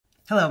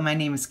Hello, my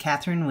name is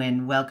Catherine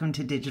Wynn. Welcome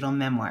to Digital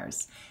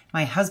Memoirs.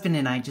 My husband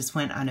and I just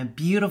went on a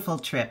beautiful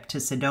trip to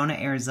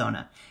Sedona,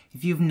 Arizona.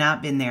 If you've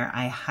not been there,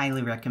 I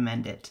highly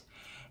recommend it.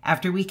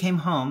 After we came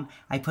home,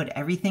 I put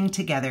everything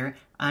together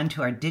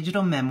onto our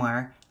digital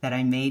memoir that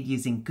I made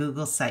using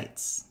Google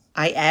Sites.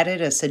 I added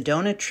a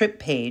Sedona trip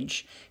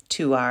page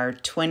to our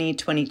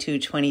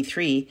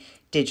 2022-23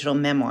 digital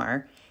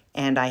memoir,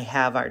 and I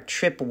have our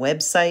trip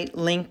website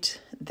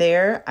linked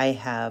there. I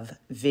have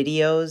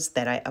videos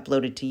that I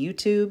uploaded to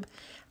YouTube.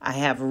 I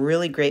have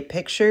really great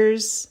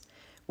pictures.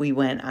 We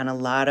went on a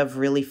lot of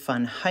really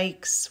fun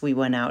hikes. We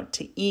went out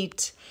to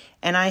eat,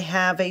 and I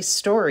have a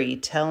story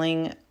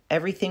telling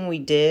everything we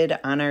did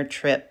on our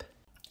trip.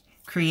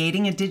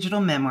 Creating a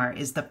digital memoir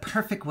is the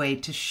perfect way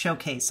to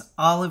showcase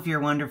all of your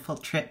wonderful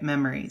trip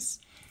memories.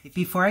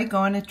 Before I go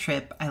on a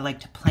trip, I like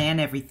to plan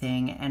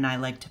everything and I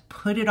like to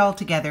put it all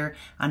together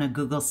on a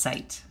Google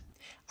site.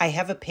 I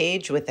have a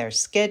page with our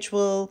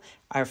schedule,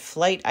 our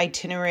flight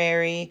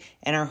itinerary,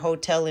 and our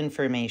hotel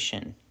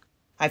information.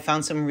 I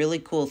found some really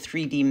cool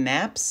 3D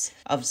maps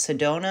of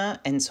Sedona,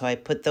 and so I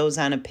put those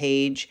on a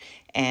page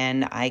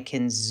and I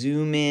can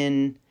zoom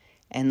in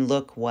and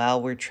look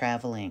while we're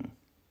traveling.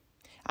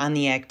 On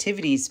the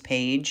activities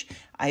page,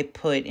 I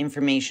put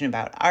information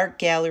about art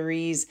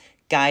galleries,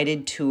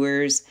 guided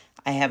tours.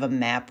 I have a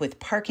map with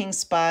parking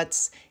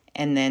spots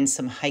and then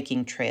some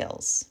hiking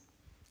trails.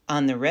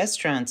 On the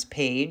restaurants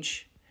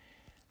page,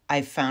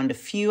 I found a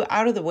few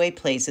out-of-the-way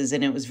places,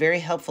 and it was very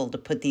helpful to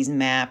put these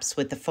maps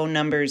with the phone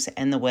numbers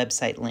and the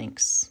website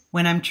links.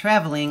 When I'm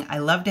traveling, I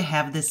love to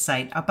have this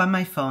site up on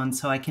my phone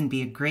so I can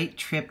be a great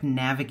trip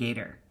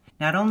navigator.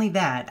 Not only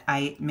that,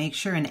 I make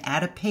sure and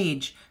add a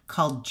page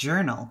called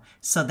Journal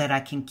so that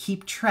I can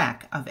keep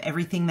track of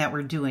everything that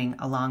we're doing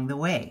along the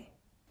way.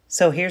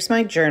 So here's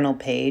my journal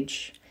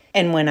page,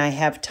 and when I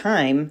have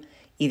time,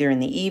 either in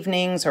the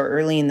evenings or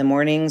early in the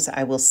mornings,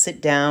 I will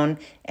sit down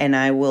and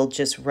I will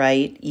just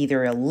write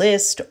either a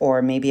list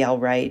or maybe I'll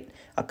write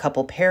a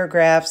couple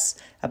paragraphs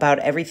about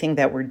everything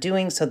that we're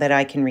doing so that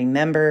I can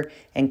remember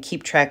and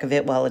keep track of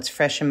it while it's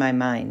fresh in my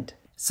mind.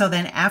 So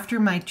then after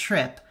my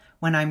trip,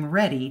 when I'm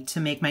ready to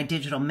make my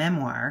digital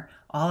memoir,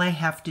 all I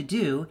have to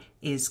do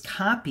is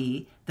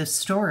copy the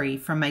story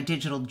from my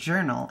digital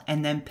journal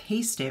and then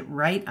paste it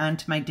right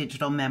onto my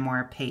digital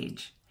memoir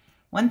page.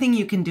 One thing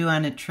you can do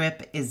on a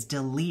trip is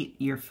delete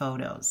your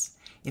photos.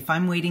 If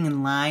I'm waiting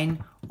in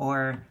line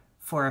or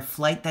for a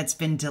flight that's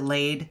been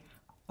delayed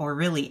or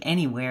really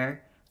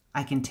anywhere,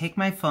 I can take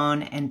my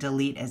phone and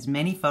delete as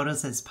many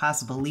photos as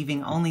possible,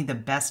 leaving only the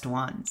best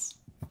ones.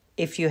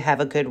 If you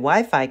have a good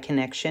Wi-Fi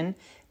connection,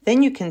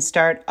 then you can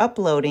start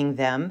uploading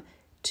them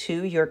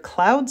to your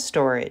cloud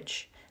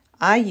storage.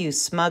 I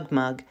use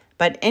SmugMug,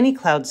 but any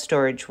cloud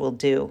storage will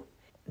do.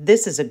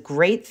 This is a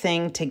great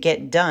thing to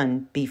get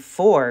done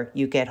before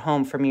you get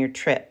home from your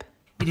trip.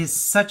 It is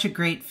such a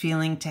great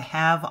feeling to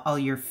have all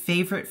your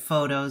favorite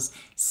photos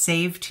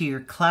saved to your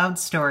cloud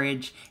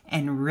storage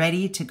and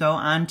ready to go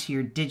on to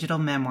your digital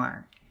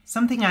memoir.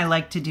 Something I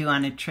like to do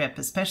on a trip,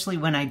 especially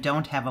when I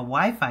don't have a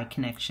Wi-Fi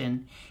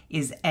connection,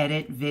 is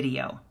edit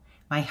video.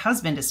 My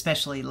husband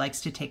especially likes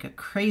to take a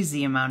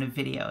crazy amount of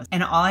videos,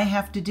 and all I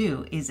have to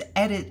do is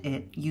edit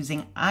it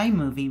using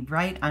iMovie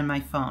right on my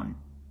phone.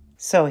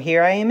 So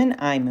here I am in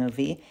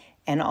iMovie,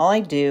 and all I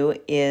do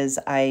is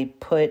I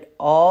put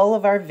all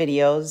of our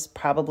videos,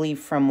 probably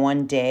from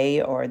one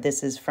day, or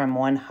this is from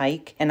one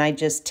hike, and I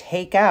just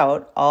take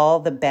out all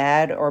the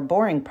bad or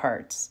boring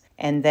parts.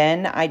 And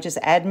then I just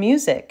add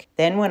music.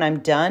 Then when I'm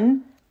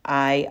done,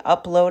 I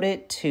upload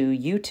it to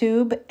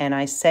YouTube and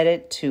I set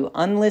it to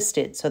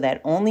unlisted so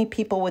that only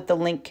people with the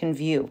link can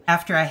view.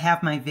 After I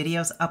have my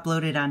videos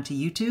uploaded onto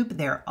YouTube,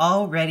 they're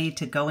all ready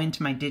to go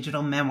into my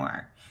digital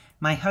memoir.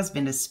 My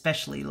husband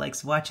especially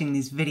likes watching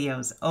these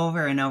videos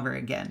over and over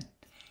again.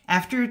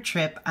 After a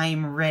trip, I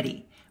am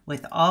ready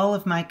with all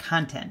of my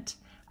content.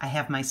 I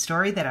have my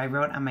story that I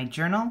wrote on my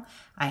journal,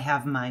 I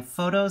have my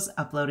photos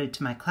uploaded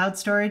to my cloud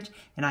storage,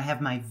 and I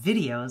have my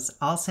videos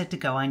all set to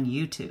go on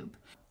YouTube.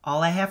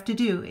 All I have to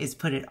do is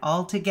put it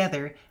all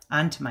together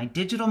onto my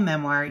digital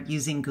memoir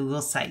using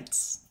Google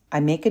Sites. I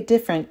make a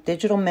different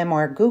digital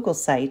memoir Google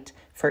site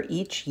for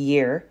each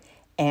year,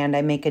 and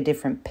I make a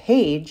different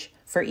page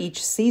for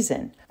each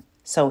season.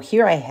 So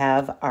here I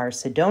have our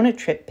Sedona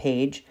trip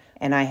page,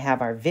 and I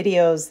have our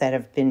videos that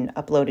have been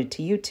uploaded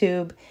to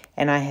YouTube,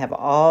 and I have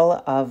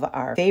all of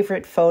our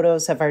favorite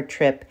photos of our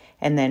trip,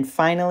 and then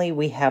finally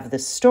we have the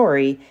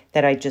story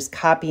that I just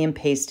copy and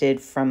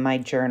pasted from my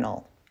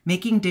journal.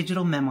 Making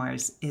digital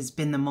memoirs has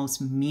been the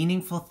most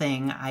meaningful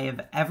thing I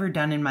have ever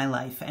done in my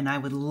life, and I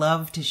would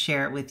love to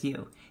share it with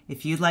you.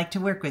 If you'd like to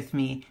work with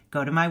me,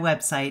 go to my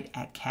website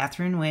at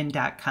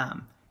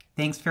catherinewynn.com.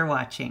 Thanks for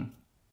watching.